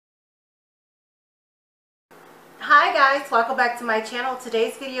guys, welcome back to my channel.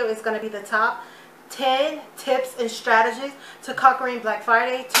 Today's video is going to be the top 10 tips and strategies to conquering Black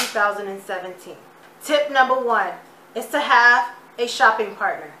Friday 2017. Tip number 1 is to have a shopping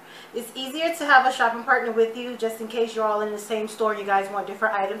partner. It's easier to have a shopping partner with you just in case you're all in the same store and you guys want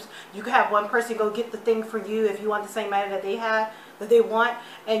different items. You can have one person go get the thing for you if you want the same item that they have, that they want,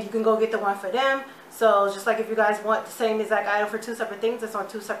 and you can go get the one for them. So just like if you guys want the same exact item for two separate things, it's on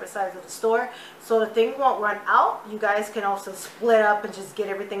two separate sides of the store. So the thing won't run out. You guys can also split up and just get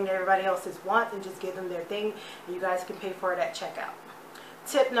everything that everybody else wants and just give them their thing. And you guys can pay for it at checkout.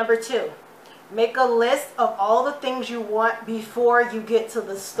 Tip number 2. Make a list of all the things you want before you get to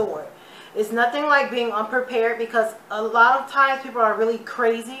the store. It's nothing like being unprepared, because a lot of times people are really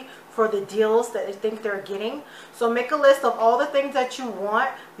crazy for the deals that they think they're getting. So make a list of all the things that you want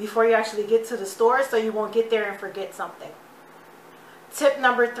before you actually get to the store, so you won't get there and forget something. Tip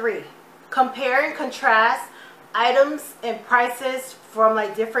number 3. Compare and contrast items and prices from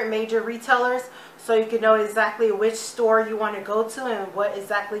like different major retailers, so you can know exactly which store you want to go to and what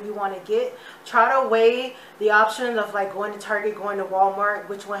exactly you want to get. Try to weigh the options of like going to Target, going to Walmart,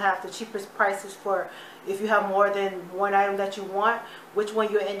 which one have the cheapest prices for, if you have more than one item that you want, which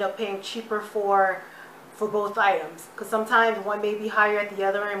one you end up paying cheaper for both items. Because sometimes one may be higher at the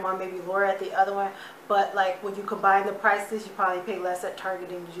other and one may be lower at the other one. But like when you combine the prices, you probably pay less at Target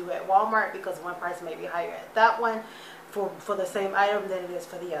than you do at Walmart, because one price may be higher at that one for the same item than it is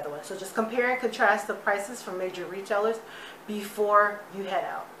for the other one. So just compare and contrast the prices from major retailers before you head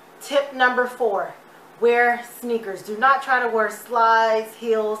out. Tip number 4. Wear sneakers. Do not try to wear slides,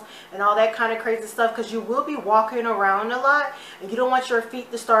 heels, and all that kind of crazy stuff, because you will be walking around a lot and you don't want your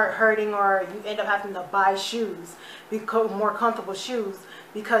feet to start hurting, or you end up having to buy shoes, become more comfortable shoes,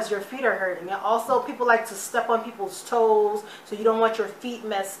 because your feet are hurting. And also people like to step on people's toes, so you don't want your feet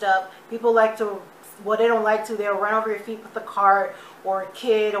messed up. People like to, well, they don't like to, they'll run over your feet with a cart or a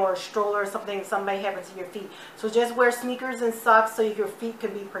kid or a stroller or something, somebody happens to your feet. So just wear sneakers and socks so your feet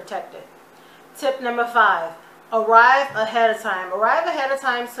can be protected. Tip number 5, arrive ahead of time. Arrive ahead of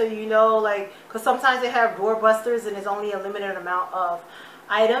time so you know, like, because sometimes they have doorbusters and there's only a limited amount of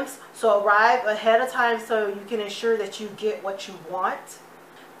items. So arrive ahead of time so you can ensure that you get what you want.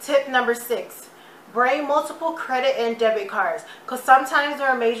 Tip number 6, bring multiple credit and debit cards, because sometimes there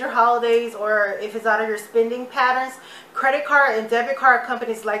are major holidays, or if it's out of your spending patterns, credit card and debit card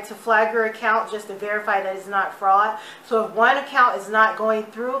companies like to flag your account just to verify that it's not fraud. So if one account is not going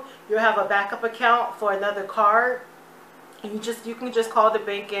through, you'll have a backup account for another card. And you can just call the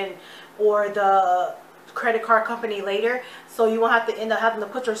bank or the credit card company later, so you won't have to end up having to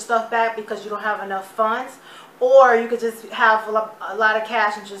put your stuff back because you don't have enough funds. Or you could just have a lot of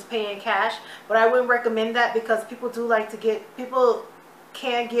cash and just pay in cash. But I wouldn't recommend that, because people do like to people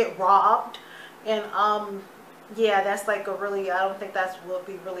can get robbed. And yeah, that's like a really, I don't think that would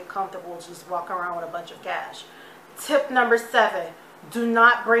be really comfortable, just walking around with a bunch of cash. Tip number 7, do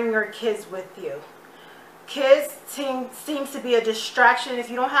not bring your kids with you. Kids seems to be a distraction. If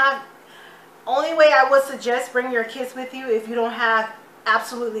you don't have, only way I would suggest bring your kids with you if you don't have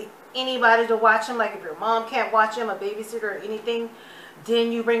absolutely anybody to watch them, like if your mom can't watch them, a babysitter or anything,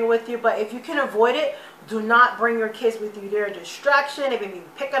 then you bring it with you. But if you can avoid it, do not bring your kids with you. They're a distraction. They may be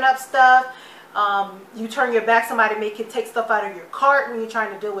picking up stuff. You turn your back, somebody may take stuff out of your cart when you're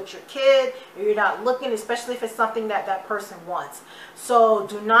trying to deal with your kid, or you're not looking, especially if it's something that that person wants. So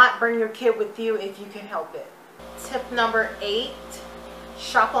do not bring your kid with you if you can help it. Tip number 8,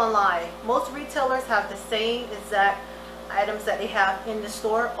 shop online. Most retailers have the same exact items that they have in the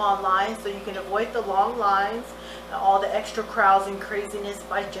store online, so you can avoid the long lines and all the extra crowds and craziness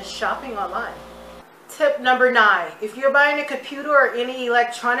by just shopping online. Tip number 9, if you're buying a computer or any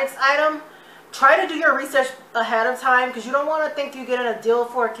electronics item, try to do your research ahead of time, because you don't want to think you're getting a deal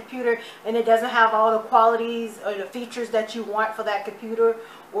for a computer and it doesn't have all the qualities or the features that you want for that computer,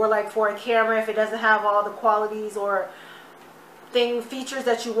 or like for a camera, if it doesn't have all the qualities or features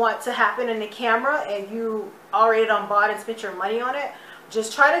that you want to happen in the camera, and you already done bought and spent your money on it.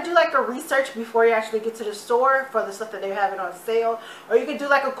 Just try to do like a research before you actually get to the store for the stuff that they're having on sale. Or you can do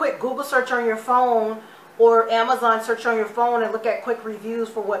like a quick Google search on your phone, or Amazon search on your phone, and look at quick reviews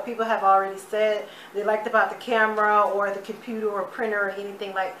for what people have already said they liked about the camera or the computer or printer or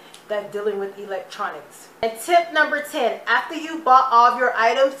anything like that dealing with electronics. And tip number 10, after you bought all of your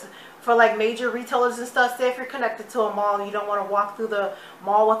items for like major retailers and stuff, say if you're connected to a mall and you don't want to walk through the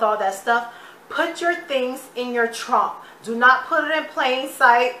mall with all that stuff, put your things in your trunk. Do not put it in plain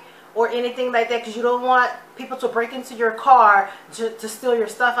sight or anything like that, because you don't want people to break into your car to steal your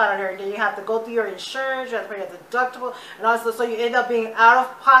stuff out of there. And then you have to go through your insurance, you have to pay your deductible, and also so you end up being out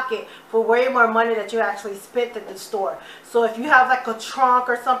of pocket for way more money that you actually spent at the store. So if you have like a trunk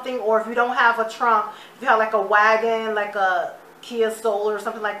or something, or if you don't have a trunk, if you have like a wagon, like a Kia Soul or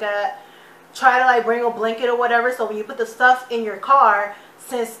something like that, try to like bring a blanket or whatever, so when you put the stuff in your car,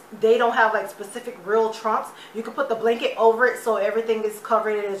 since they don't have like specific real trunks, you can put the blanket over it so everything is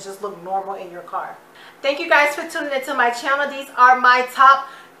covered and it just look normal in your car. Thank you guys for tuning into my channel. These are my top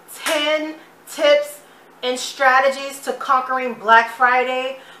 10 tips and strategies to conquering Black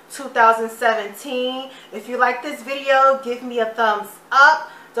Friday 2017. If you like this video, give me a thumbs up.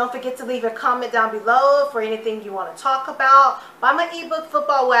 Don't forget to leave a comment down below for anything you want to talk about. Buy my ebook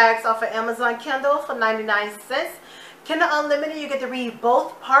Football Wags off of Amazon Kindle for 99 cents. Kindle Unlimited, you get to read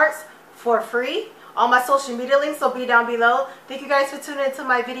both parts for free. All my social media links will be down below. Thank you guys for tuning into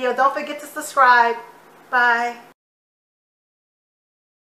my video. Don't forget to subscribe. Bye.